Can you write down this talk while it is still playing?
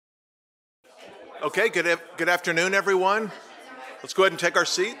Okay, good afternoon, everyone. Let's go ahead and take our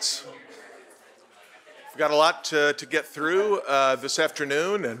seats. We've got a lot to get through this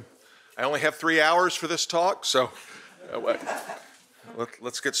afternoon, and I only have 3 hours for this talk, so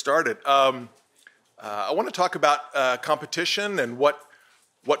let's get started. I want to talk about competition and what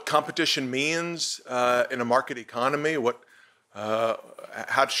competition means in a market economy.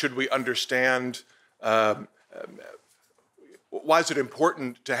 How should we understand? Why is it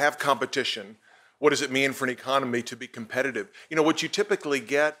important to have competition? What does it mean for an economy to be competitive? You know, what you typically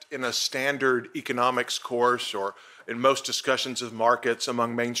get in a standard economics course or in most discussions of markets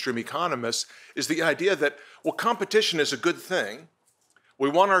among mainstream economists is the idea that, well, competition is a good thing. We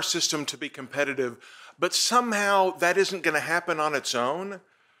want our system to be competitive, but somehow that isn't going to happen on its own,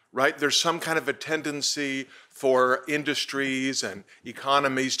 right? There's some kind of a tendency for industries and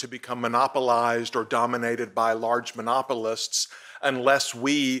economies to become monopolized or dominated by large monopolists unless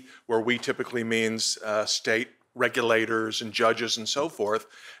we, where we typically means state regulators and judges and so forth,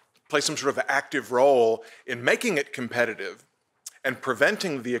 play some sort of active role in making it competitive and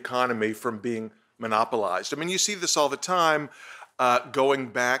preventing the economy from being monopolized. I mean, you see this all the time going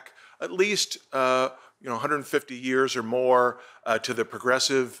back at least 150 years or more to the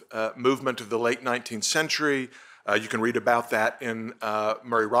progressive movement of the late 19th century. You can read about that in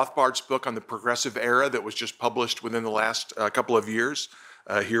Murray Rothbard's book on the progressive era that was just published within the last couple of years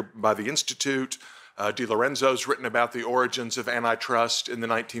here by the Institute. Di Lorenzo's written about the origins of antitrust in the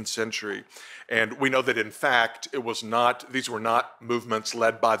 19th century. And we know that, in fact, these were not movements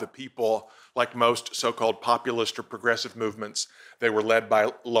led by the people like most so-called populist or progressive movements. They were led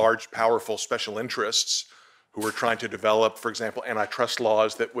by large, powerful special interests who were trying to develop, for example, antitrust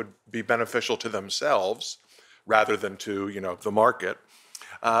laws that would be beneficial to themselves rather than to, the market.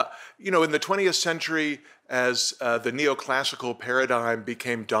 In the 20th century, as the neoclassical paradigm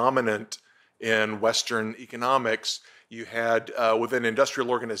became dominant in Western economics, you had within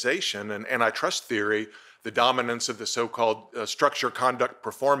industrial organization and antitrust theory the dominance of the so-called structure, conduct,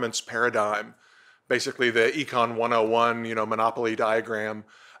 performance paradigm, basically the Econ 101, monopoly diagram,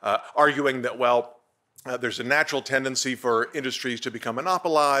 arguing that, there's a natural tendency for industries to become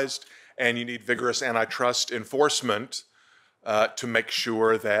monopolized, and you need vigorous antitrust enforcement to make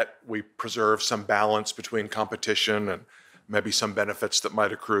sure that we preserve some balance between competition and maybe some benefits that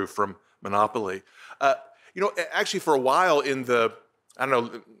might accrue from monopoly. Actually for a while in the,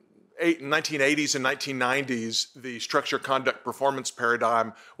 1980s and 1990s, the structure, conduct, performance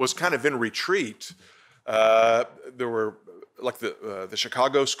paradigm was kind of in retreat. There were, like the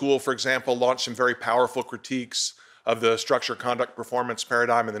Chicago School, for example, launched some very powerful critiques of the structure, conduct, performance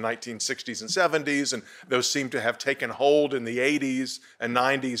paradigm in the 1960s and 70s, and those seem to have taken hold in the 80s and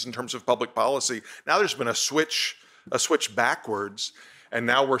 90s in terms of public policy. Now there's been a switch backwards, and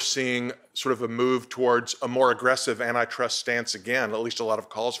now we're seeing sort of a move towards a more aggressive antitrust stance again, at least a lot of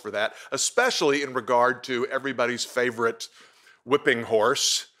calls for that, especially in regard to everybody's favorite whipping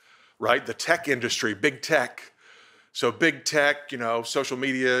horse, right? The tech industry, big tech. So big tech, social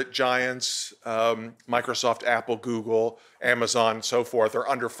media giants, Microsoft, Apple, Google, Amazon, and so forth are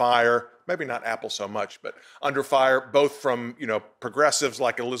under fire. Maybe not Apple so much, but under fire, both from, progressives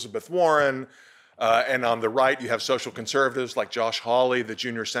like Elizabeth Warren, and on the right, you have social conservatives like Josh Hawley, the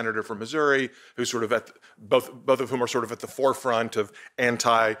junior senator from Missouri, who's sort of both of whom are sort of at the forefront of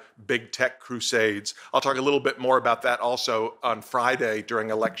anti-big tech crusades. I'll talk a little bit more about that also on Friday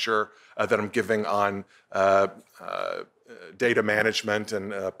during a lecture that I'm giving on data management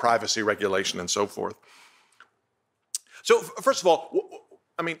and privacy regulation and so forth. So first of all,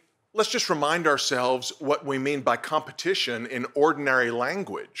 let's just remind ourselves what we mean by competition in ordinary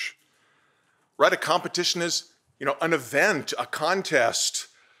language. Right? A competition is, an event, a contest,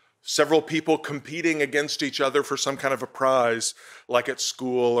 several people competing against each other for some kind of a prize, like at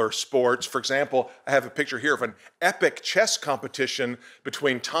school or sports. For example, I have a picture here of an epic chess competition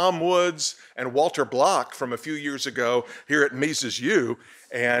between Tom Woods and Walter Block from a few years ago here at Mises U.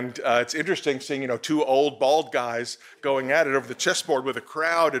 And it's interesting seeing, two old bald guys going at it over the chessboard with a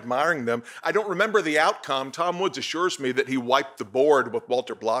crowd admiring them. I don't remember the outcome. Tom Woods assures me that he wiped the board with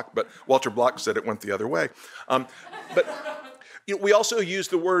Walter Block, but Walter Block said it went the other way. We also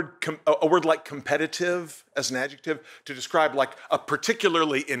use a word like competitive as an adjective to describe like a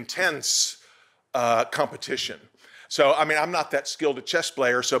particularly intense competition. So, I'm not that skilled a chess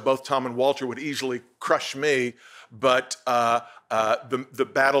player, so both Tom and Walter would easily crush me, but the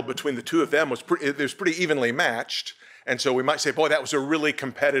battle between the two of them was pretty evenly matched. And so we might say, boy, that was a really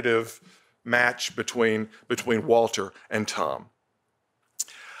competitive match between Walter and Tom.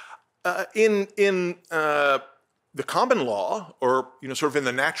 In the common law, or sort of in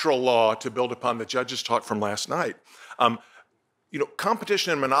the natural law, to build upon the judge's talk from last night,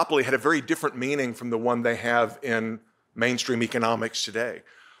 competition and monopoly had a very different meaning from the one they have in mainstream economics today.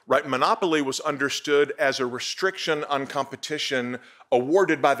 Right? Monopoly was understood as a restriction on competition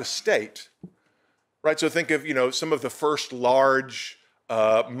awarded by the state. Right? So think of some of the first large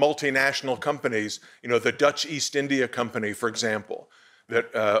multinational companies, the Dutch East India Company, for example, that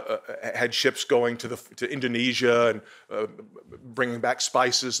had ships going to Indonesia and bringing back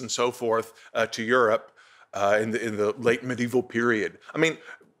spices and so forth to Europe in the late medieval period. I mean,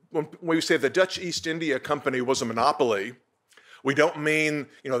 when we say the Dutch East India Company was a monopoly, we don't mean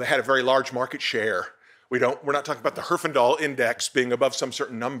they had a very large market share. We're not talking about the Herfindahl index being above some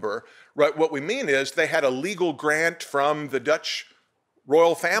certain number, right? What we mean is they had a legal grant from the Dutch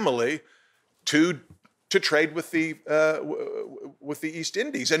royal family to trade with the East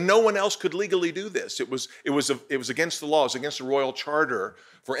Indies, and no one else could legally do this. It was against the laws, against the royal charter,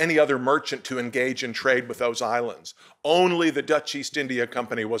 for any other merchant to engage in trade with those islands. Only the Dutch East India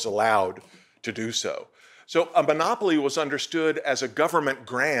Company was allowed to do so. So a monopoly was understood as a government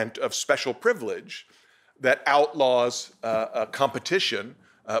grant of special privilege that outlaws competition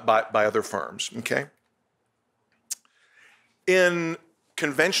by other firms. Okay. In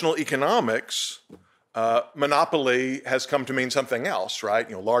conventional economics, monopoly has come to mean something else,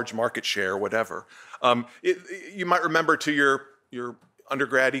 right? Large market share, whatever. You might remember to your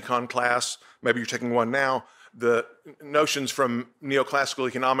undergrad econ class, maybe you're taking one now, the notions from neoclassical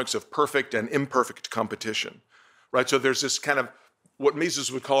economics of perfect and imperfect competition, right? So there's this kind of what Mises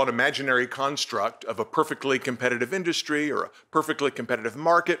would call an imaginary construct of a perfectly competitive industry or a perfectly competitive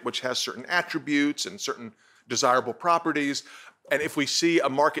market, which has certain attributes and certain desirable properties. And if we see a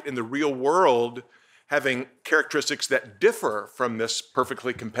market in the real world having characteristics that differ from this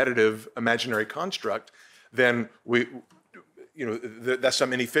perfectly competitive imaginary construct, then that's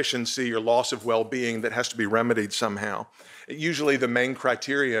some inefficiency or loss of well-being that has to be remedied somehow. Usually the main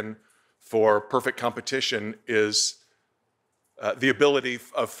criterion for perfect competition is the ability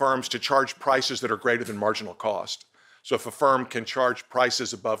of firms to charge prices that are greater than marginal cost. So if a firm can charge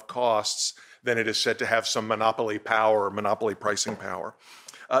prices above costs, then it is said to have some monopoly power or monopoly pricing power.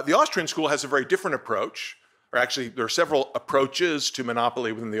 The Austrian school has a very different approach, or actually there are several approaches to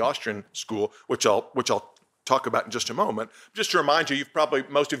monopoly within the Austrian school, which I'll talk about in just a moment. Just to remind you,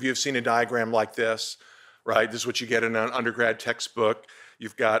 most of you have seen a diagram like this, right? This is what you get in an undergrad textbook.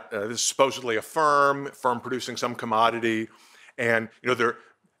 You've got this is supposedly a firm producing some commodity, and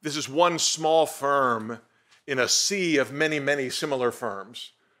this is one small firm in a sea of many, many similar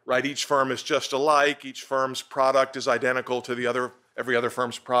firms, right? Each firm is just alike. Each firm's product is identical to every other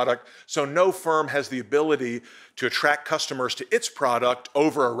firm's product. So no firm has the ability to attract customers to its product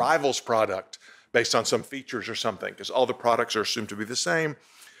over a rival's product based on some features or something, because all the products are assumed to be the same.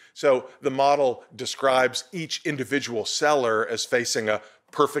 So the model describes each individual seller as facing a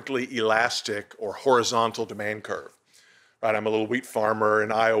perfectly elastic or horizontal demand curve. Right? I'm a little wheat farmer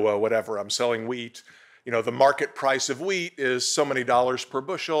in Iowa, whatever. I'm selling wheat. The market price of wheat is so many dollars per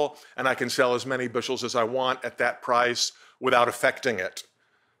bushel, and I can sell as many bushels as I want at that price without affecting it.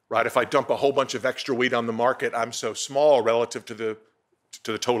 Right? If I dump a whole bunch of extra wheat on the market, I'm so small relative to the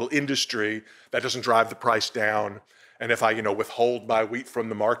total industry that doesn't drive the price down. And if I, withhold my wheat from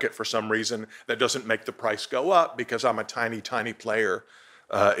the market for some reason, that doesn't make the price go up because I'm a tiny, tiny player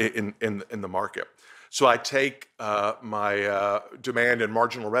in the market. So I take my demand and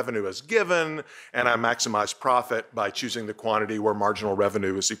marginal revenue as given, and I maximize profit by choosing the quantity where marginal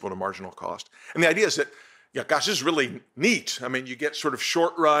revenue is equal to marginal cost. And the idea is that, gosh, this is really neat. I mean, you get sort of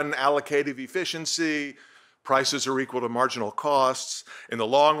short-run allocative efficiency. Prices are equal to marginal costs. In the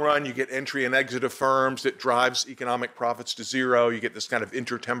long run, you get entry and exit of firms that drives economic profits to zero. You get this kind of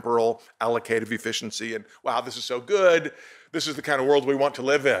intertemporal allocative efficiency. And wow, this is so good. This is the kind of world we want to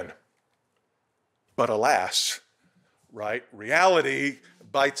live in. But alas, right, reality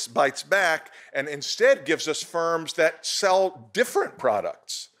bites back and instead gives us firms that sell different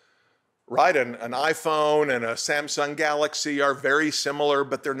products. Right, an iPhone and a Samsung Galaxy are very similar,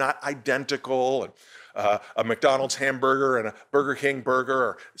 but they're not identical. And a McDonald's hamburger and a Burger King burger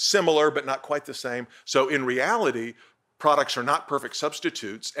are similar, but not quite the same. So in reality, products are not perfect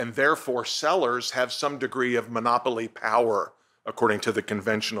substitutes, and therefore sellers have some degree of monopoly power, according to the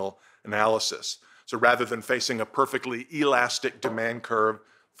conventional analysis. So rather than facing a perfectly elastic demand curve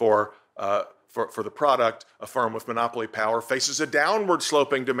for the product, a firm with monopoly power faces a downward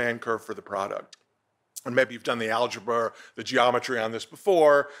sloping demand curve for the product. And maybe you've done the algebra, the geometry on this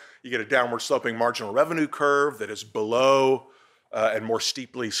before. You get a downward sloping marginal revenue curve that is below and more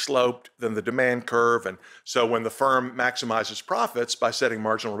steeply sloped than the demand curve. And so when the firm maximizes profits by setting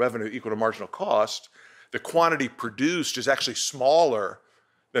marginal revenue equal to marginal cost, the quantity produced is actually smaller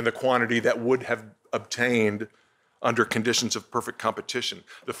than the quantity that would have obtained under conditions of perfect competition.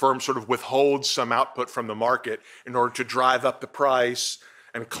 The firm sort of withholds some output from the market in order to drive up the price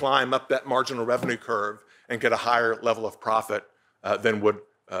and climb up that marginal revenue curve and get a higher level of profit than would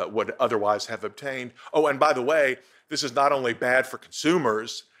otherwise have obtained. Oh, and by the way, this is not only bad for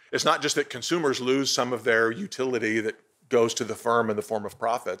consumers. It's not just that consumers lose some of their utility that goes to the firm in the form of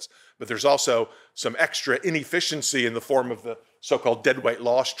profits, but there's also some extra inefficiency in the form of the so-called deadweight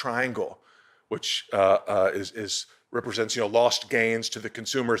loss triangle, which represents lost gains to the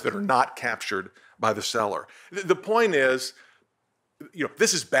consumers that are not captured by the seller. The point is,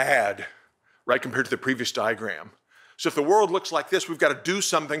 this is bad, right, compared to the previous diagram. So if the world looks like this, we've got to do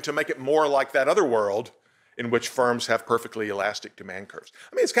something to make it more like that other world in which firms have perfectly elastic demand curves.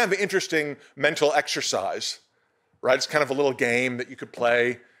 I mean, it's kind of an interesting mental exercise, right? It's kind of a little game that you could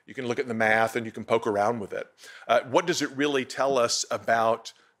play. You can look at the math and you can poke around with it. What does it really tell us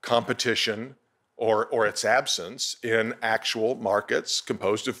about competition or its absence in actual markets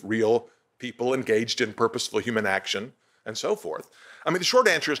composed of real people engaged in purposeful human action and so forth? I mean, the short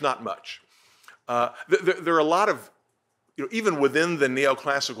answer is not much. There are a lot of, even within the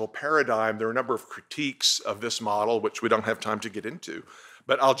neoclassical paradigm, there are a number of critiques of this model, which we don't have time to get into.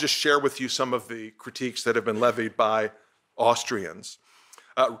 But I'll just share with you some of the critiques that have been levied by Austrians.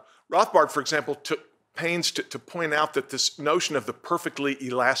 Rothbard, for example, took pains to point out that this notion of the perfectly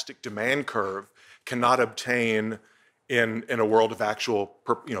elastic demand curve cannot obtain in a world of actual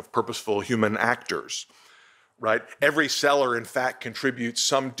purposeful human actors. Right? Every seller, in fact, contributes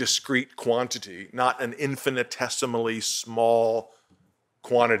some discrete quantity, not an infinitesimally small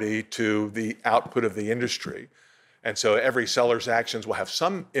quantity to the output of the industry. And so every seller's actions will have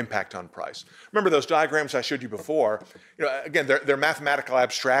some impact on price. Remember those diagrams I showed you before? Again, they're mathematical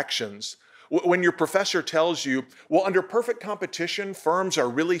abstractions. When your professor tells you, well, under perfect competition, firms are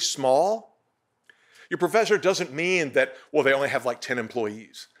really small, your professor doesn't mean that, well, they only have like 10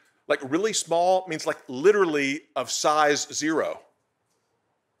 employees. Like really small means like literally of size 0.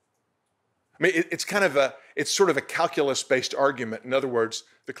 I mean, it's sort of a calculus-based argument. In other words,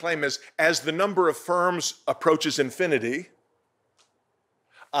 the claim is as the number of firms approaches infinity,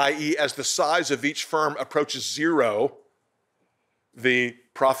 i.e. as the size of each firm approaches 0, the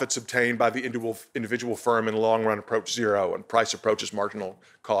profits obtained by the individual firm in the long run approach 0 and price approaches marginal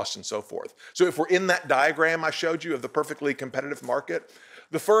cost and so forth. So if we're in that diagram I showed you of the perfectly competitive market,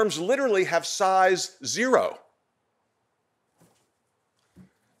 the firms literally have size 0.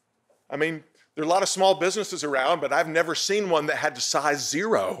 I mean, there are a lot of small businesses around, but I've never seen one that had to size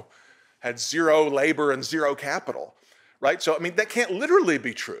 0, had 0 labor and 0 capital, right? So, I mean, that can't literally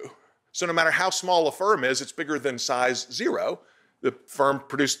be true. So no matter how small a firm is, it's bigger than size 0. The firm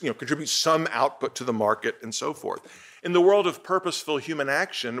contributes some output to the market and so forth. In the world of purposeful human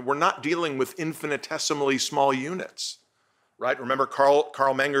action, we're not dealing with infinitesimally small units. Right? Remember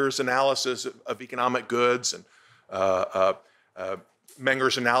Karl Menger's analysis of economic goods and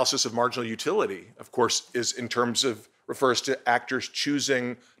Menger's analysis of marginal utility, of course, refers to actors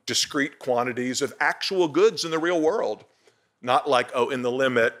choosing discrete quantities of actual goods in the real world. Not like, oh, in the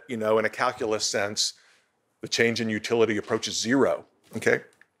limit, in a calculus sense, the change in utility approaches 0, okay?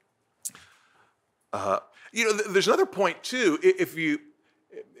 There's another point too. If you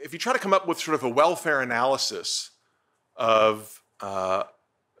try to come up with sort of a welfare analysis of sort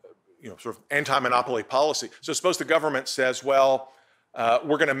of anti-monopoly policy. So suppose the government says, well,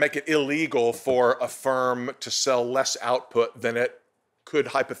 we're going to make it illegal for a firm to sell less output than it could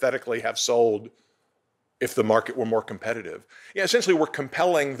hypothetically have sold if the market were more competitive. Essentially, we're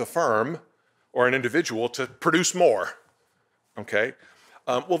compelling the firm or an individual to produce more, okay?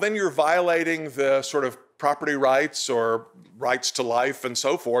 Well, then you're violating the sort of property rights or rights to life and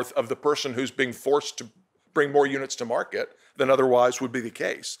so forth of the person who's being forced to bring more units to market than otherwise would be the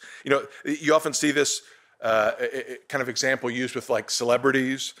case. You often see this kind of example used with like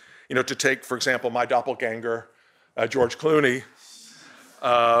celebrities, to take, for example, my doppelganger, George Clooney.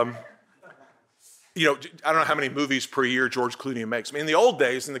 I don't know how many movies per year George Clooney makes. I mean, in the old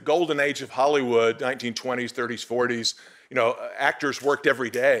days, in the golden age of Hollywood, 1920s, 30s, 40s, actors worked every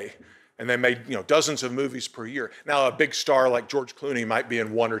day and they made, dozens of movies per year. Now, a big star like George Clooney might be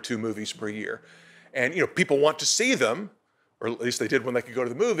in 1 or 2 movies per year. And, people want to see them, or at least they did when they could go to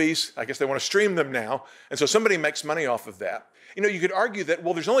the movies. I guess they want to stream them now. And so somebody makes money off of that. You could argue that,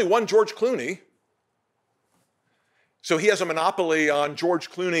 well, there's only one George Clooney, so he has a monopoly on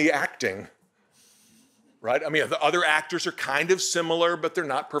George Clooney acting. right? I mean, the other actors are kind of similar, but they're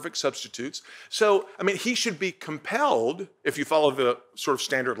not perfect substitutes. So, I mean, he should be compelled, if you follow the sort of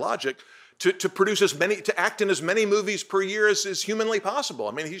standard logic, to produce to act in as many movies per year as is humanly possible.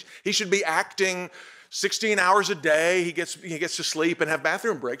 I mean, he should be acting 16 hours a day. He gets to sleep and have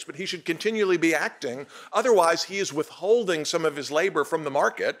bathroom breaks, but he should continually be acting. Otherwise, he is withholding some of his labor from the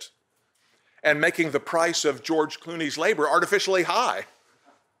market and making the price of George Clooney's labor artificially high.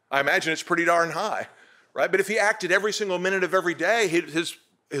 I imagine it's pretty darn high, right? But if he acted every single minute of every day, his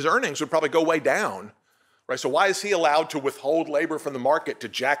earnings would probably go way down, right? So why is he allowed to withhold labor from the market to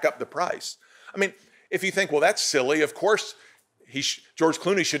jack up the price? I mean, if you think, well, that's silly, of course, George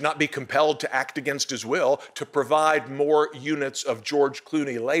Clooney should not be compelled to act against his will to provide more units of George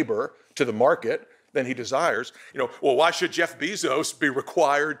Clooney labor to the market than he desires. Well, why should Jeff Bezos be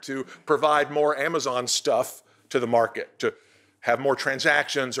required to provide more Amazon stuff to the market, to have more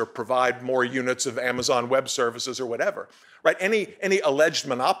transactions or provide more units of Amazon Web Services or whatever, right? Any alleged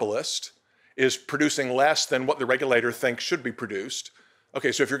monopolist is producing less than what the regulator thinks should be produced.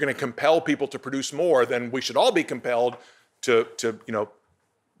 Okay, so if you're going to compel people to produce more, then we should all be compelled to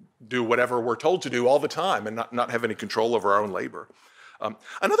do whatever we're told to do all the time and not have any control over our own labor.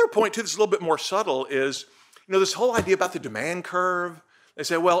 Another point, too, that's a little bit more subtle is, this whole idea about the demand curve. They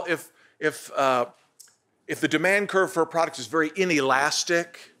say, well, if the demand curve for a product is very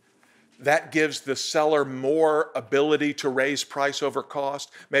inelastic, that gives the seller more ability to raise price over cost.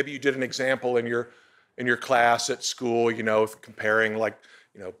 Maybe you did an example in your class at school, comparing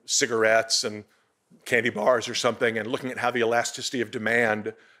cigarettes and candy bars or something and looking at how the elasticity of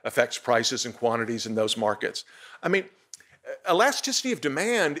demand affects prices and quantities in those markets. I mean, elasticity of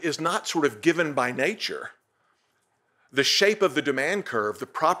demand is not sort of given by nature. The shape of the demand curve, the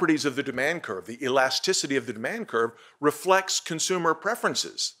properties of the demand curve, the elasticity of the demand curve reflects consumer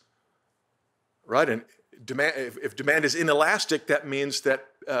preferences, right? And if demand is inelastic, that means that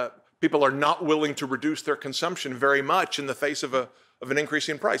people are not willing to reduce their consumption very much in the face of an increase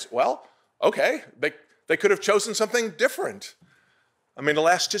in price. Well, okay, they could have chosen something different. I mean,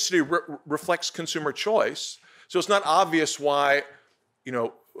 elasticity reflects consumer choice. So it's not obvious why,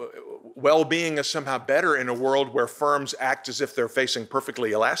 well-being is somehow better in a world where firms act as if they're facing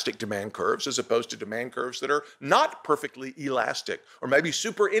perfectly elastic demand curves as opposed to demand curves that are not perfectly elastic or maybe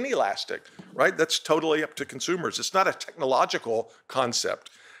super inelastic, right? That's totally up to consumers. It's not a technological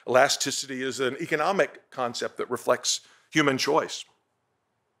concept. Elasticity is an economic concept that reflects human choice.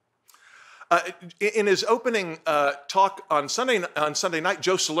 In his opening talk on Sunday night,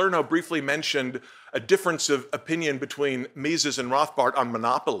 Joe Salerno briefly mentioned a difference of opinion between Mises and Rothbard on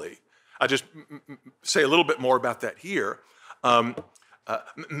monopoly. I'll just say a little bit more about that here.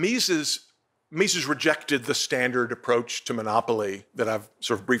 Mises rejected the standard approach to monopoly that I've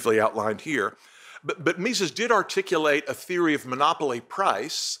sort of briefly outlined here. But Mises did articulate a theory of monopoly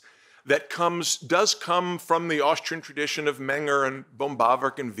price that does come from the Austrian tradition of Menger and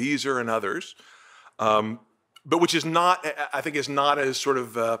Baumbawerk and Wieser and others, but which is not, I think, as sort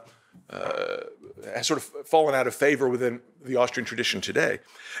of has sort of fallen out of favor within the Austrian tradition today.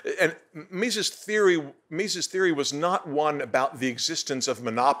 And Mises' theory was not one about the existence of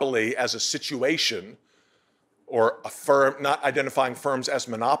monopoly as a situation or a firm, not identifying firms as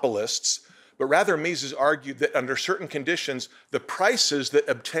monopolists, but rather Mises argued that under certain conditions, the prices that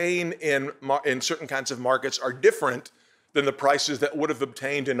obtain in certain kinds of markets are different than the prices that would have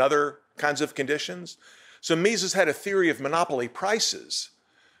obtained in other kinds of conditions. So Mises had a theory of monopoly prices.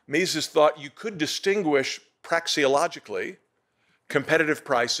 Mises thought you could distinguish praxeologically competitive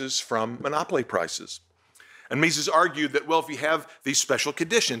prices from monopoly prices. And Mises argued that, well, if you have these special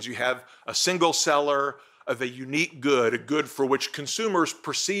conditions, you have a single seller of a unique good, a good for which consumers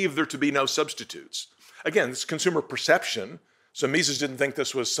perceive there to be no substitutes. Again, it's consumer perception. So Mises didn't think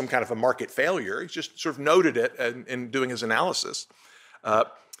this was some kind of a market failure. He just sort of noted it in doing his analysis,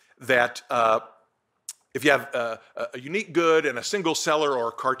 that if you have a unique good and a single seller or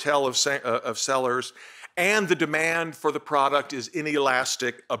a cartel of sellers, and the demand for the product is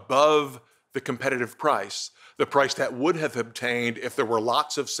inelastic above the competitive price, the price that would have obtained if there were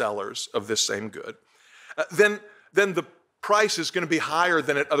lots of sellers of this same good, then the price is going to be higher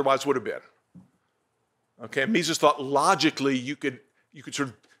than it otherwise would have been. Okay, Mises thought logically you could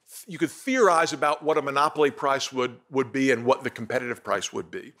theorize about what a monopoly price would be and what the competitive price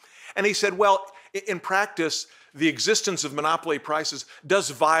would be. And he said, well, in practice, the existence of monopoly prices does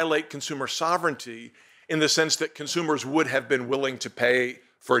violate consumer sovereignty in the sense that consumers would have been willing to pay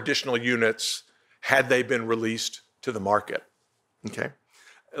for additional units had they been released to the market. Okay,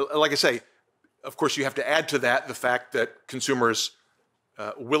 like I say, of course, you have to add to that the fact that consumers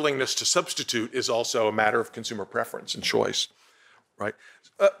willingness to substitute is also a matter of consumer preference and choice, right?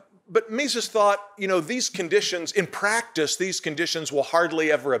 But Mises thought, these conditions, in practice, these conditions will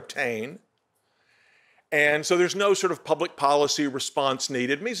hardly ever obtain. And so there's no sort of public policy response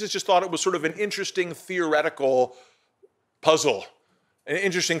needed. Mises just thought it was sort of an interesting theoretical puzzle, an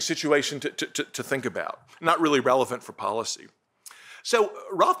interesting situation to think about, not really relevant for policy. So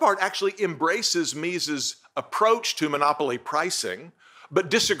Rothbard actually embraces Mises' approach to monopoly pricing, but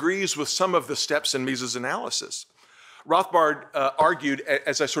disagrees with some of the steps in Mises' analysis. Rothbard argued,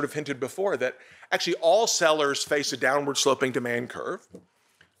 as I sort of hinted before, that actually all sellers face a downward sloping demand curve,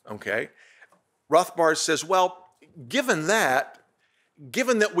 okay? Rothbard says, well, given that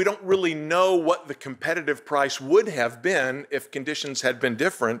we don't really know what the competitive price would have been if conditions had been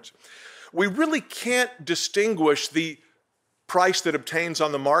different, we really can't distinguish the price that obtains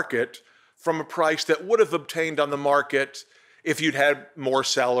on the market from a price that would have obtained on the market if you'd had more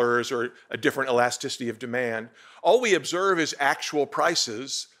sellers or a different elasticity of demand. All we observe is actual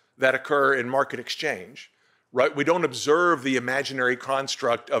prices that occur in market exchange, right? We don't observe the imaginary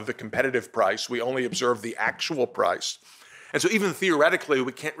construct of the competitive price. We only observe the actual price. And so even theoretically,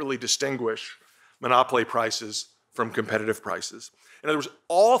 we can't really distinguish monopoly prices from competitive prices. In other words,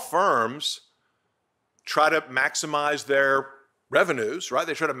 all firms try to maximize their revenues, right?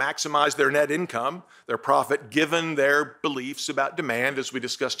 They try to maximize their net income, their profit, given their beliefs about demand, as we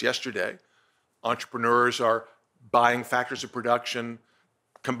discussed yesterday. Entrepreneurs are buying factors of production,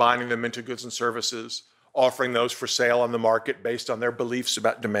 combining them into goods and services, offering those for sale on the market based on their beliefs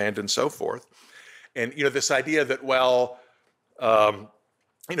about demand and so forth. And this idea that, well,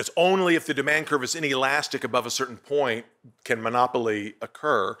 it's only if the demand curve is inelastic above a certain point can monopoly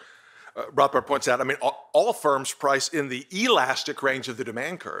occur. Rothbard points out, all firms price in the elastic range of the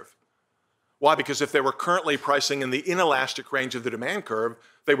demand curve. Why? Because if they were currently pricing in the inelastic range of the demand curve,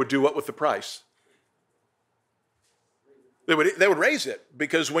 they would do what with the price? They would raise it,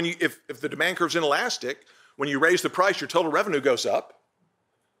 because if the demand curve is inelastic, when you raise the price, your total revenue goes up,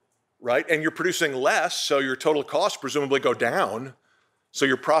 right? And you're producing less, so your total costs presumably go down, so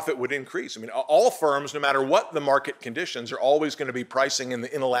your profit would increase. All firms, no matter what the market conditions, are always going to be pricing in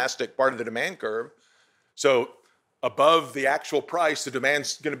the inelastic part of the demand curve. So above the actual price, the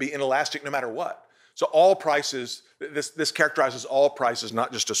demand's going to be inelastic no matter what. So all prices, this characterizes all prices,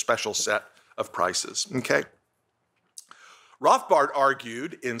 not just a special set of prices, okay? Rothbard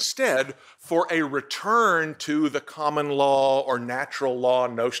argued instead for a return to the common law or natural law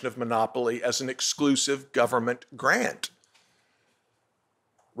notion of monopoly as an exclusive government grant.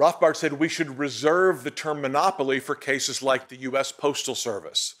 Rothbard said we should reserve the term monopoly for cases like the U.S. Postal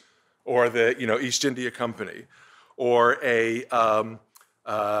Service or the East India Company or a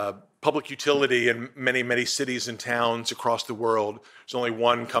public utility in many, many cities and towns across the world. There's only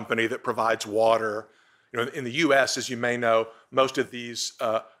one company that provides water. In the U.S., as you may know, most of these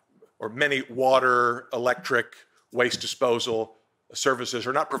or many water, electric, waste disposal services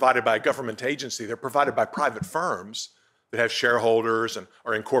are not provided by a government agency. They're provided by private firms that have shareholders and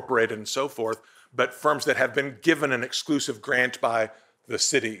are incorporated and so forth, but firms that have been given an exclusive grant by the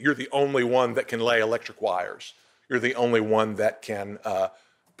city. You're the only one that can lay electric wires. You're the only one that can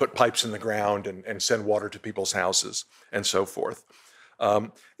put pipes in the ground and send water to people's houses and so forth.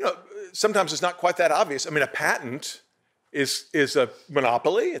 Sometimes it's not quite that obvious. A patent is a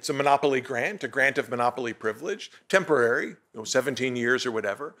monopoly. It's a monopoly grant, a grant of monopoly privilege, temporary, 17 years or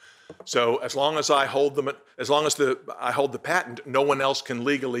whatever. So as long as I hold I hold the patent, no one else can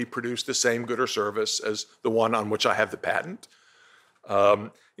legally produce the same good or service as the one on which I have the patent.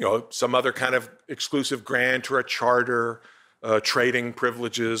 Some other kind of exclusive grant or a charter, trading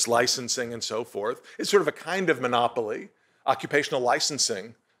privileges, licensing, and so forth. It's sort of a kind of monopoly. Occupational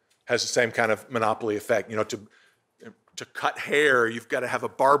licensing has the same kind of monopoly effect. To cut hair, you've got to have a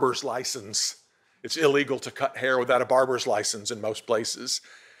barber's license. It's illegal to cut hair without a barber's license in most places.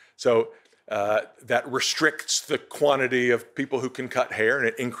 So that restricts the quantity of people who can cut hair, and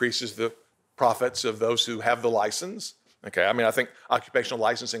it increases the profits of those who have the license. Okay, I think occupational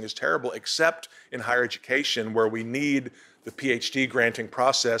licensing is terrible, except in higher education, where we need the PhD granting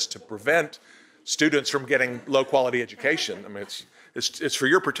process to prevent students from getting low-quality education. It's for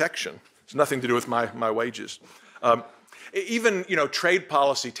your protection. It's nothing to do with my wages. Even trade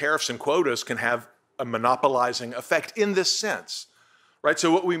policy, tariffs and quotas can have a monopolizing effect in this sense, right?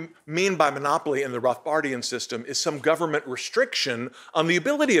 So what we mean by monopoly in the Rothbardian system is some government restriction on the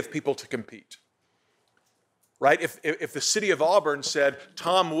ability of people to compete, right? If the city of Auburn said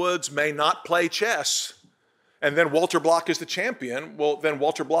Tom Woods may not play chess, and then Walter Block is the champion, well, then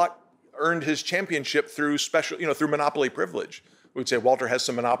Walter Block earned his championship through through monopoly privilege. we'd say Walter has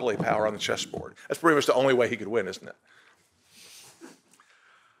some monopoly power on the chessboard. That's pretty much the only way he could win, isn't it?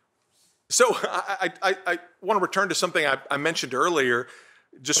 So I want to return to something I mentioned earlier,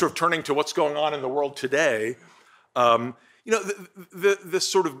 just sort of turning to what's going on in the world today. This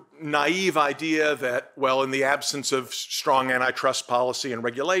sort of naive idea that, well, in the absence of strong antitrust policy and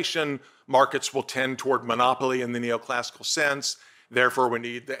regulation, markets will tend toward monopoly in the neoclassical sense. Therefore, we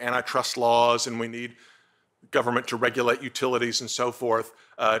need the antitrust laws and we need government to regulate utilities and so forth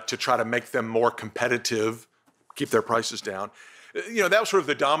to try to make them more competitive, keep their prices down. That was sort of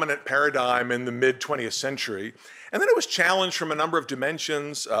the dominant paradigm in the mid-20th century. And then it was challenged from a number of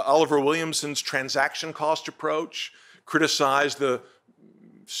dimensions. Oliver Williamson's transaction cost approach criticized the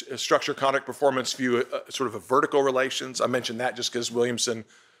structure, conduct, performance view, sort of a vertical relations. I mentioned that just because Williamson,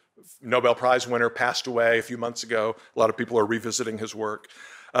 Nobel Prize winner, passed away a few months ago. A lot of people are revisiting his work.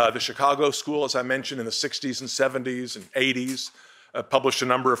 The Chicago School, as I mentioned, in the 60s and 70s and 80s, published a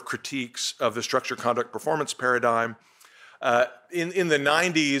number of critiques of the structure, conduct, performance paradigm. In the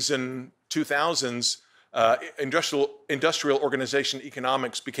 90s and 2000s, industrial organization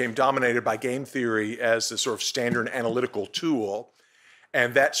economics became dominated by game theory as the sort of standard analytical tool.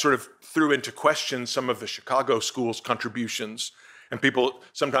 And that sort of threw into question some of the Chicago School's contributions. And people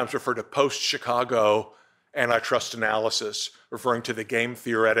sometimes refer to post-Chicago antitrust analysis, referring to the game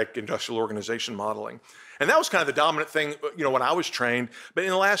theoretic industrial organization modeling. And that was kind of the dominant thing, when I was trained. But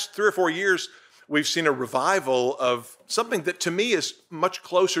in the last 3 or 4 years, we've seen a revival of something that to me is much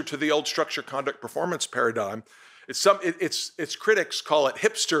closer to the old structure, conduct, performance paradigm. Its critics call it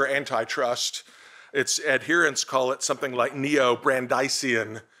hipster antitrust. Its adherents call it something like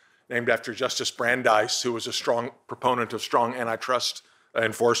neo-Brandeisian, named after Justice Brandeis, who was a strong proponent of strong antitrust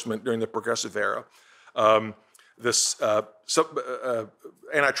enforcement during the Progressive era. This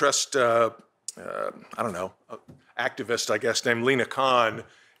antitrust, activist, I guess, named Lena Khan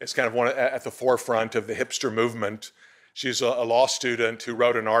is kind of one at the forefront of the hipster movement. She's a law student who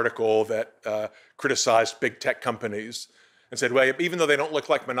wrote an article that criticized big tech companies and said, well, even though they don't look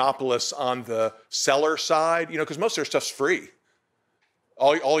like monopolists on the seller side, because most of their stuff's free.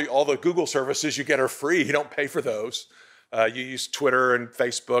 All the Google services you get are free. You don't pay for those. You use Twitter and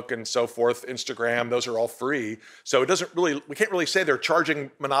Facebook and so forth, Instagram, those are all free. So we can't really say they're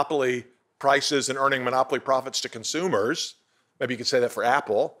charging monopoly prices and earning monopoly profits to consumers. Maybe you could say that for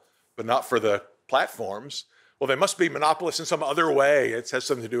Apple, but not for the platforms. Well, they must be monopolists in some other way. It has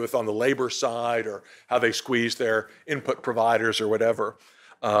something to do with on the labor side or how they squeeze their input providers or whatever.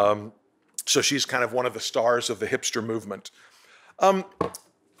 So she's kind of one of the stars of the hipster movement.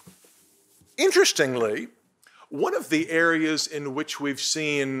 Interestingly, one of the areas in which we've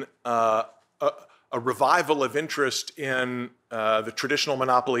seen a revival of interest in the traditional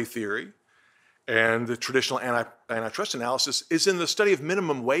monopoly theory and the traditional antitrust analysis is in the study of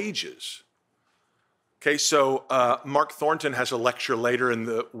minimum wages. Okay, so Mark Thornton has a lecture later in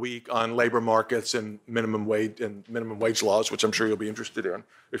the week on labor markets and minimum wage laws, which I'm sure you'll be interested in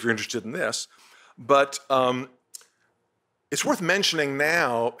if you're interested in this. But it's worth mentioning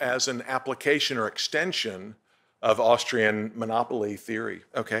now as an application or extension of Austrian monopoly theory.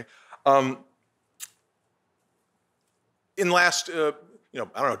 Okay, in the last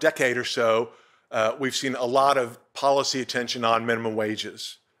decade or so, we've seen a lot of policy attention on minimum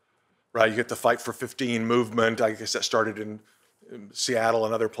wages. Right, you get the Fight for 15 movement. I guess that started in Seattle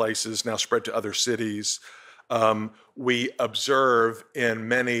and other places, now spread to other cities. We observe in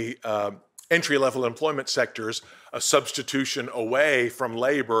many entry-level employment sectors a substitution away from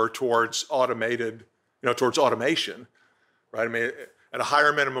labor towards automation. Right, I mean, at a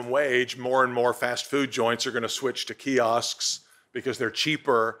higher minimum wage, more and more fast food joints are going to switch to kiosks because they're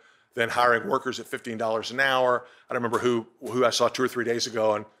cheaper than hiring workers at $15 an hour. I don't remember who I saw 2 or 3 days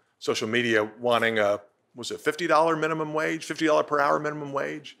ago on social media wanting was it $50 minimum wage, $50 per hour minimum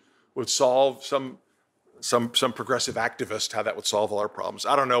wage would solve some progressive activist how that would solve all our problems.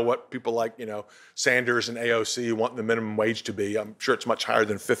 I don't know what people like, Sanders and AOC want the minimum wage to be. I'm sure it's much higher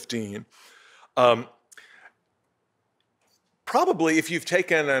than 15. Probably if you've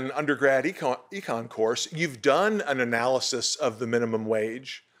taken an undergrad econ course, you've done an analysis of the minimum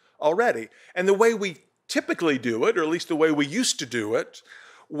wage already. And the way we typically do it, or at least the way we used to do it,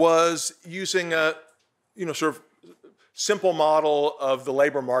 was using a, sort of simple model of the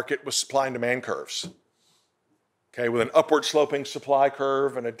labor market with supply and demand curves. Okay, with an upward sloping supply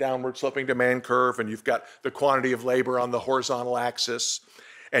curve and a downward sloping demand curve, and you've got the quantity of labor on the horizontal axis,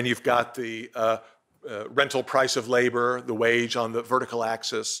 and you've got the rental price of labor, the wage on the vertical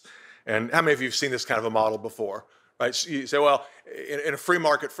axis. And how many of you have seen this kind of a model before? Right? So you say, well, in a free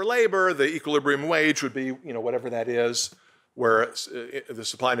market for labor, the equilibrium wage would be, whatever that is, where the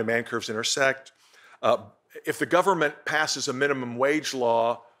supply and demand curves intersect. If the government passes a minimum wage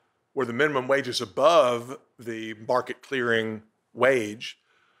law where the minimum wage is above the market clearing wage,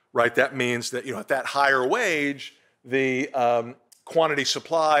 right, that means that, at that higher wage, the quantity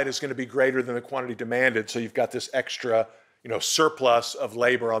supplied is going to be greater than the quantity demanded. So you've got this extra, surplus of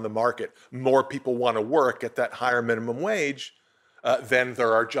labor on the market. More people want to work at that higher minimum wage than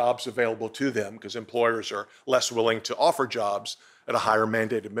there are jobs available to them, because employers are less willing to offer jobs at a higher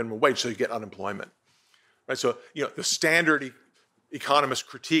mandated minimum wage, so you get unemployment. Right? So, the standard economist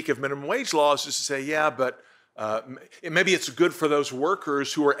critique of minimum wage laws is to say, yeah, but maybe it's good for those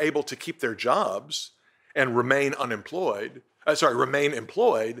workers who are able to keep their jobs and remain employed,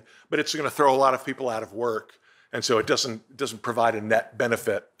 but it's going to throw a lot of people out of work, and so it doesn't provide a net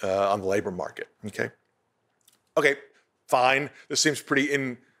benefit on the labor market. Okay, fine. This seems pretty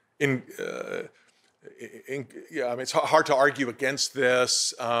it's hard to argue against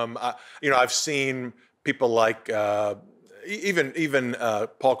this. I've seen people like even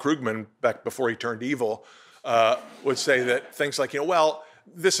Paul Krugman, back before he turned evil, would say that things like, well,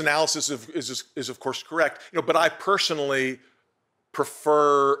 this analysis is of course correct, but I personally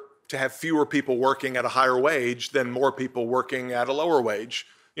prefer to have fewer people working at a higher wage than more people working at a lower wage.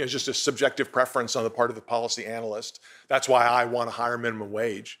 It's just a subjective preference on the part of the policy analyst. That's why I want a higher minimum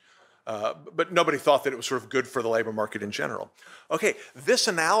wage. But nobody thought that it was sort of good for the labor market in general. Okay, this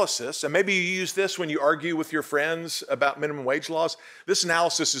analysis, and maybe you use this when you argue with your friends about minimum wage laws, this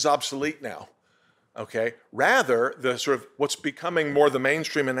analysis is obsolete now. Okay, rather, the sort of what's becoming more the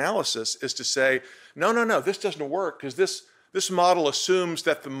mainstream analysis is to say, no, this doesn't work, because this model assumes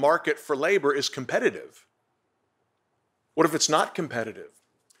that the market for labor is competitive. What if it's not competitive?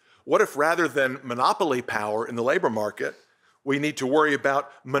 What if, rather than monopoly power in the labor market, we need to worry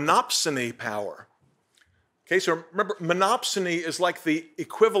about monopsony power? Okay, so remember, monopsony is like the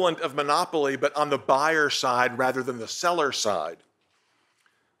equivalent of monopoly, but on the buyer side rather than the seller side.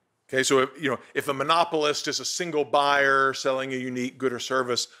 Okay, so if a monopolist is a single buyer selling a unique good or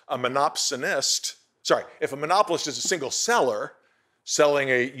service, if a monopolist is a single seller selling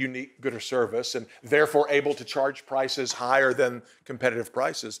a unique good or service and therefore able to charge prices higher than competitive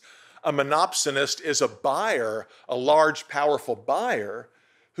prices, a monopsonist is a buyer, a large, powerful buyer,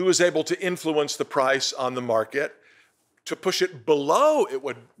 who is able to influence the price on the market to push it below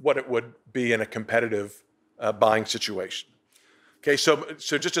what it would be in a competitive buying situation. Okay, so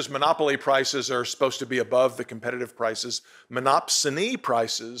just as monopoly prices are supposed to be above the competitive prices, monopsony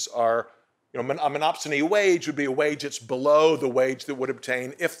prices are, a monopsony wage would be a wage that's below the wage that would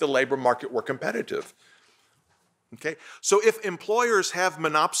obtain if the labor market were competitive. Okay, so if employers have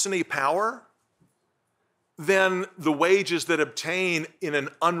monopsony power, then the wages that obtain in an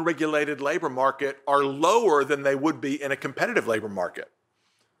unregulated labor market are lower than they would be in a competitive labor market.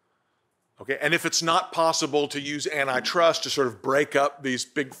 Okay, and if it's not possible to use antitrust to sort of break up these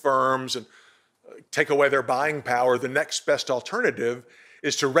big firms and take away their buying power, the next best alternative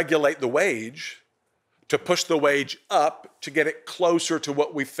is to regulate the wage, to push the wage up to get it closer to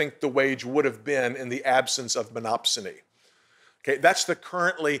what we think the wage would have been in the absence of monopsony. Okay, that's the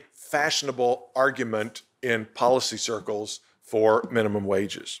currently fashionable argument in policy circles for minimum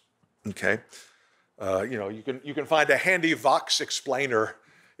wages. Okay, you can find a handy Vox explainer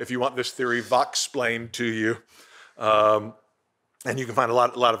if you want this theory Vox-plained to you, and you can find a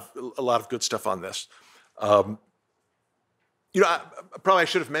lot of good stuff on this. I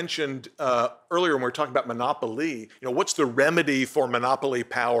should have mentioned earlier when we were talking about monopoly, what's the remedy for monopoly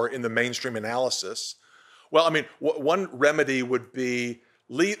power in the mainstream analysis? Well, one remedy would be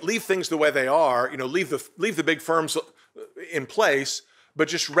leave things the way they are, leave the big firms in place, but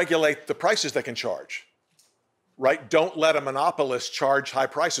just regulate the prices they can charge, right? Don't let a monopolist charge high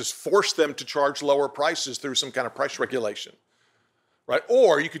prices. Force them to charge lower prices through some kind of price regulation, right?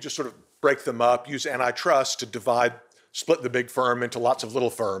 Or you could just sort of break them up, use antitrust to split the big firm into lots of little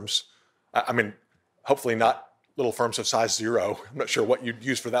firms. Hopefully not little firms of size 0. I'm not sure what you'd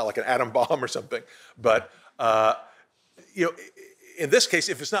use for that, like an atom bomb or something. But in this case,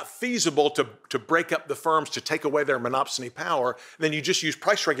 if it's not feasible to break up the firms to take away their monopsony power, then you just use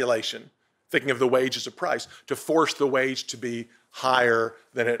price regulation, thinking of the wage as a price, to force the wage to be higher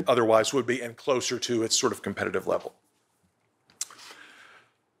than it otherwise would be and closer to its sort of competitive level.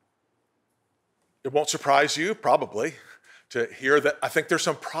 It won't surprise you, probably, to hear that I think there's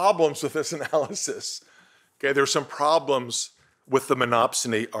some problems with this analysis. Okay, there's some problems with the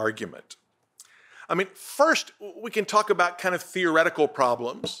monopsony argument. First, we can talk about kind of theoretical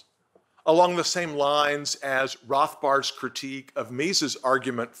problems along the same lines as Rothbard's critique of Mises'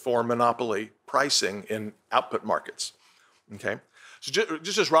 argument for monopoly pricing in output markets. Okay, so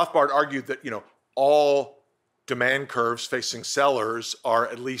just as Rothbard argued that all demand curves facing sellers are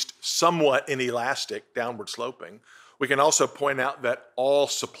at least somewhat inelastic, downward sloping, we can also point out that all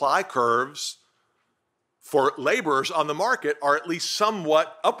supply curves for laborers on the market are at least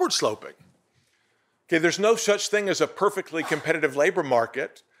somewhat upward sloping. Okay, there's no such thing as a perfectly competitive labor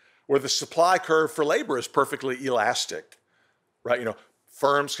market where the supply curve for labor is perfectly elastic, right?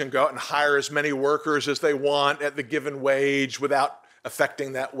 Firms can go out and hire as many workers as they want at the given wage without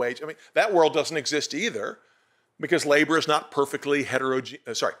affecting that wage. I mean, that world doesn't exist either, because labor is not perfectly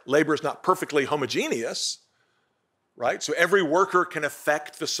homogeneous, right? So every worker can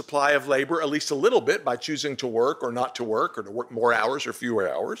affect the supply of labor at least a little bit by choosing to work or not to work, or to work more hours or fewer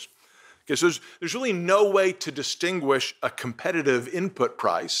hours. Okay, so there's really no way to distinguish a competitive input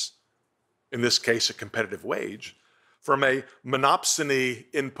price, in this case a competitive wage, from a monopsony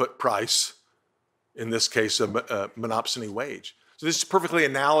input price, in this case a monopsony wage. So this is perfectly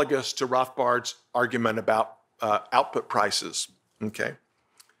analogous to Rothbard's argument about output prices. Okay,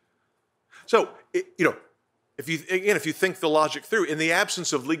 so if you think the logic through, in the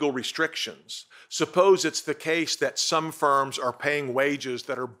absence of legal restrictions, suppose it's the case that some firms are paying wages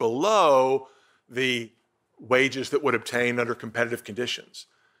that are below the wages that would obtain under competitive conditions.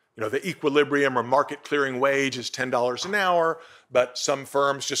 The equilibrium or market clearing wage is $10 an hour, but some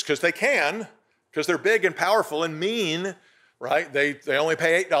firms, just because they can, because they're big and powerful and mean, right, they only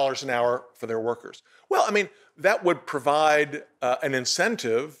pay $8 an hour for their workers. Well, I mean, that would provide an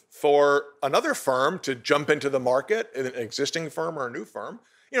incentive for another firm to jump into the market, an existing firm or a new firm,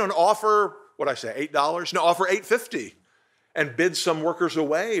 and offer, $8? No, offer $8.50 and bid some workers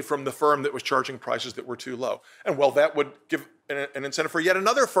away from the firm that was charging prices that were too low. And well, that would give an incentive for yet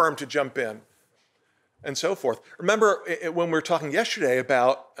another firm to jump in, and so forth. Remember when we were talking yesterday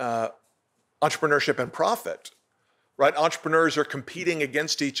about entrepreneurship and profit, right? Entrepreneurs are competing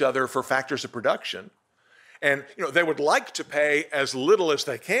against each other for factors of production. And they would like to pay as little as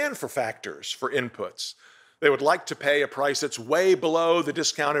they can for factors, for inputs. They would like to pay a price that's way below the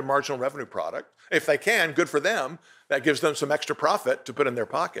discounted marginal revenue product. If they can, good for them. That gives them some extra profit to put in their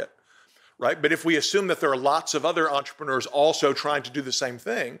pocket, right? But if we assume that there are lots of other entrepreneurs also trying to do the same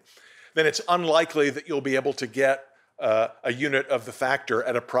thing, then it's unlikely that you'll be able to get a unit of the factor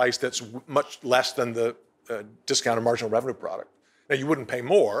at a price that's much less than the discounted marginal revenue product. Now, you wouldn't pay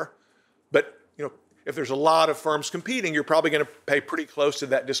more, but if there's a lot of firms competing, you're probably going to pay pretty close to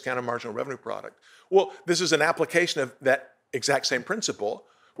that discounted marginal revenue product. Well, this is an application of that exact same principle,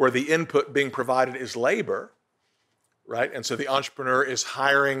 where the input being provided is labor, right? And so the entrepreneur is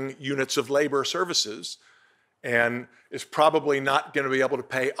hiring units of labor services and is probably not going to be able to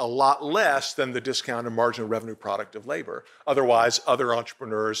pay a lot less than the discounted marginal revenue product of labor. Otherwise, other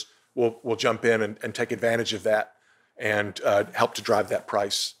entrepreneurs will jump in and take advantage of that and help to drive that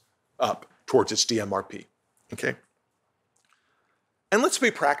price up towards its DMRP, okay? And let's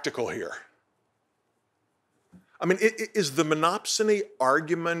be practical here. I mean, is the monopsony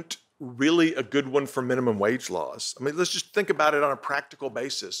argument really a good one for minimum wage laws? I mean, let's just think about it on a practical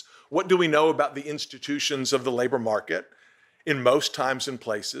basis. What do we know about the institutions of the labor market in most times and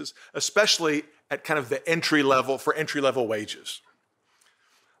places, especially at kind of the entry-level wages?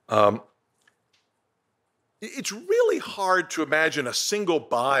 It's really hard to imagine a single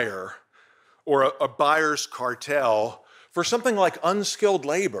buyer or a buyer's cartel for something like unskilled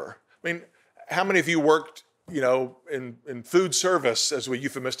labor. I mean, how many of you worked, in food service, as we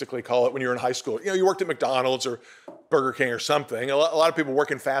euphemistically call it, when you were in high school? You worked at McDonald's or Burger King or something. A lot of people work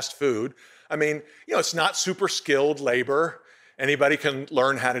in fast food. I mean, it's not super skilled labor. Anybody can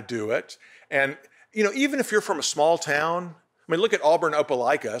learn how to do it. And, even if you're from a small town, I mean, look at Auburn,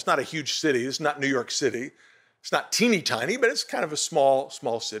 Opelika. It's not a huge city. It's not New York City. It's not teeny tiny, but it's kind of a small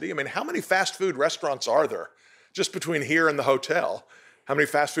city. I mean, how many fast food restaurants are there just between here and the hotel? How many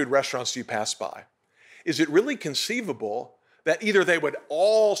fast food restaurants do you pass by? Is it really conceivable that either they would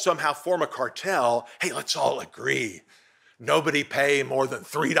all somehow form a cartel? Hey, let's all agree. Nobody pay more than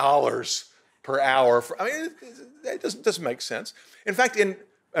 $3 per hour. It doesn't make sense. In fact, in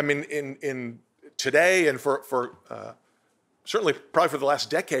today and for certainly probably for the last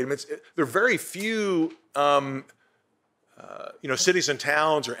decade, there are very few cities and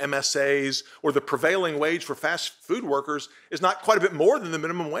towns or MSAs where the prevailing wage for fast food workers is not quite a bit more than the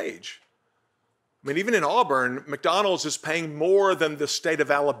minimum wage. I mean, even in Auburn, McDonald's is paying more than the state of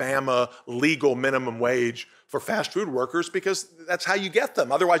Alabama legal minimum wage for fast food workers, because that's how you get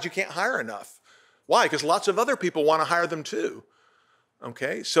them. Otherwise, you can't hire enough. Why? Because lots of other people want to hire them too.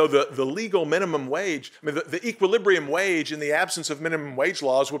 Okay, so the legal minimum wage, the equilibrium wage in the absence of minimum wage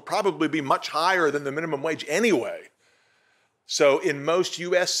laws would probably be much higher than the minimum wage anyway. So in most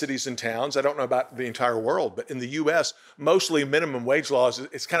U.S. cities and towns, I don't know about the entire world, but in the U.S., mostly minimum wage laws,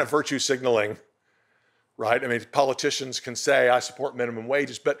 it's kind of virtue signaling, right? I mean, politicians can say, I support minimum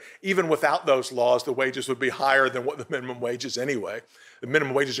wages, but even without those laws, the wages would be higher than what the minimum wage is anyway. The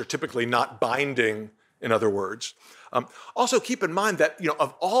minimum wages are typically not binding, in other words. Also keep in mind that,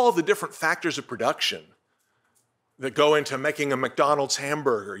 of all the different factors of production that go into making a McDonald's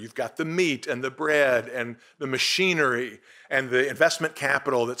hamburger, you've got the meat and the bread and the machinery and the investment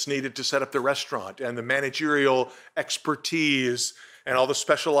capital that's needed to set up the restaurant and the managerial expertise and all the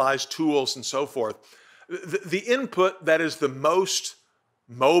specialized tools and so forth. The input that is the most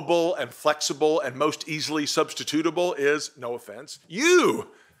mobile and flexible and most easily substitutable is, no offense,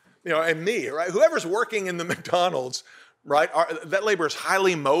 and me, right? Whoever's working in the McDonald's, right? That labor is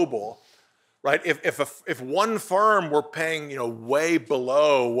highly mobile, right? If one firm were paying, way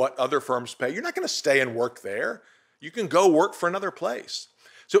below what other firms pay, you're not going to stay and work there. You can go work for another place.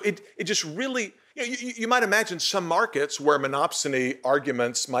 So it just really, you might imagine some markets where monopsony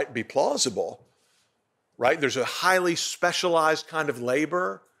arguments might be plausible, right? There's a highly specialized kind of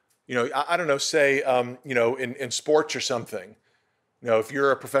labor. I don't know, say, in sports or something. If you're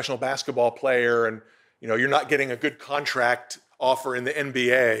a professional basketball player and, you're not getting a good contract offer in the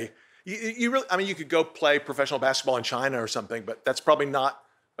NBA, you could go play professional basketball in China or something, but that's probably not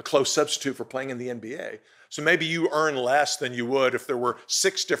a close substitute for playing in the NBA. So maybe you earn less than you would if there were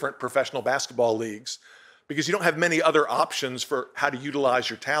 6 different professional basketball leagues, because you don't have many other options for how to utilize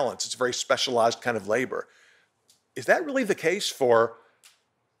your talents. It's a very specialized kind of labor. Is that really the case for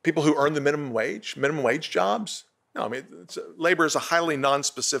people who earn the minimum wage jobs? No, labor is a highly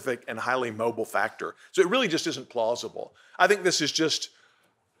non-specific and highly mobile factor. So it really just isn't plausible. I think this is just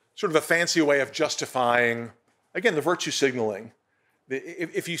sort of a fancy way of justifying, again, the virtue signaling.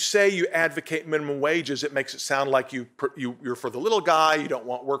 If you say you advocate minimum wages, it makes it sound like you're for the little guy, you don't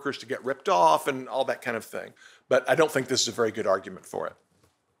want workers to get ripped off and all that kind of thing. But I don't think this is a very good argument for it.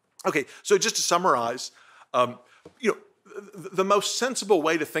 Okay, so just to summarize, the most sensible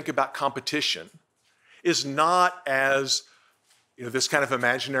way to think about competition is not as this kind of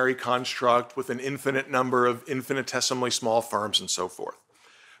imaginary construct with an infinite number of infinitesimally small firms and so forth.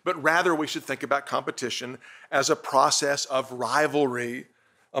 But rather we should think about competition as a process of rivalry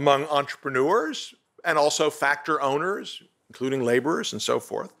among entrepreneurs and also factor owners, including laborers and so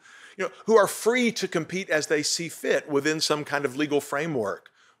forth, who are free to compete as they see fit within some kind of legal framework,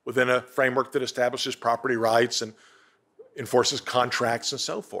 within a framework that establishes property rights and enforces contracts and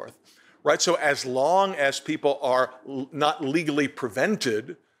so forth. Right? So as long as people are not legally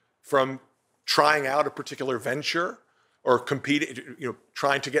prevented from trying out a particular venture or competing,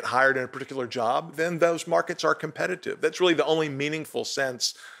 trying to get hired in a particular job, then those markets are competitive. That's really the only meaningful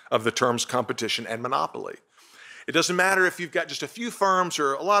sense of the terms competition and monopoly. It doesn't matter if you've got just a few firms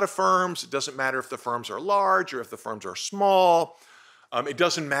or a lot of firms. It doesn't matter if the firms are large or if the firms are small. It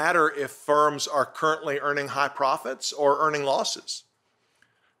doesn't matter if firms are currently earning high profits or earning losses.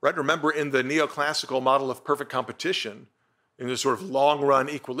 Right? Remember, in the neoclassical model of perfect competition, in this sort of long-run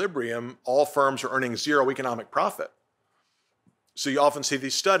equilibrium, all firms are earning zero economic profit. So you often see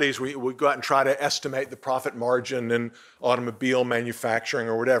these studies where we go out and try to estimate the profit margin in automobile manufacturing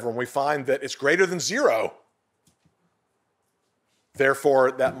or whatever, and we find that it's greater than zero.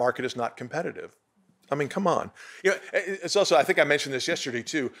 Therefore, that market is not competitive. Come on. It's also, I think I mentioned this yesterday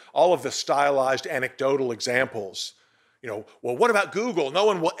too, all of the stylized anecdotal examples. Well, what about Google? No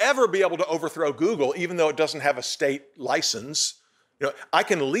one will ever be able to overthrow Google, even though it doesn't have a state license. I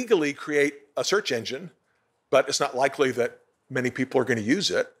can legally create a search engine, but it's not likely that many people are going to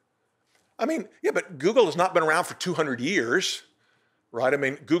use it. But Google has not been around for 200 years, right?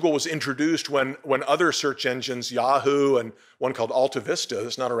 Google was introduced when other search engines, Yahoo and one called Alta Vista,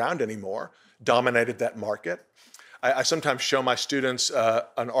 that's not around anymore, dominated that market. I sometimes show my students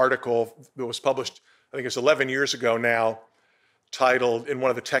an article that was published, I think it's 11 years ago now, titled, in one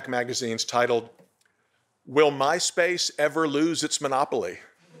of the tech magazines, titled, "Will MySpace Ever Lose Its Monopoly?"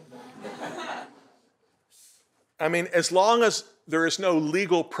 As long as there is no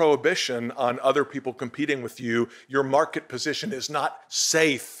legal prohibition on other people competing with you, your market position is not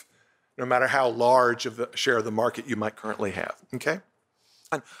safe, no matter how large of the share of the market you might currently have, okay?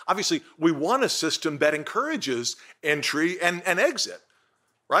 And obviously, we want a system that encourages entry and exit.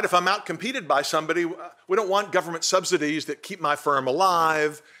 Right? If I'm outcompeted by somebody, we don't want government subsidies that keep my firm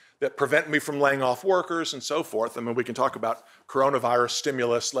alive, that prevent me from laying off workers and so forth. We can talk about coronavirus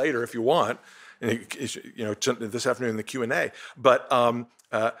stimulus later if you want, this afternoon in the Q&A. But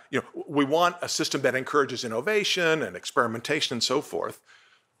we want a system that encourages innovation and experimentation and so forth.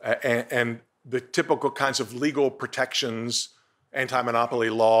 And the typical kinds of legal protections, anti-monopoly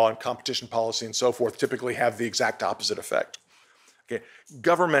law and competition policy and so forth, typically have the exact opposite effect. Okay.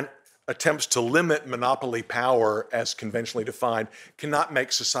 Government attempts to limit monopoly power as conventionally defined cannot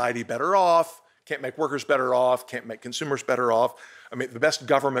make society better off, can't make workers better off, can't make consumers better off. I mean, the best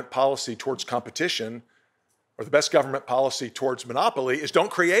government policy towards competition or the best government policy towards monopoly is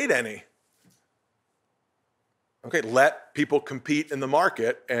don't create any. Okay, let people compete in the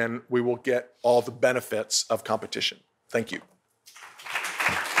market and we will get all the benefits of competition. Thank you.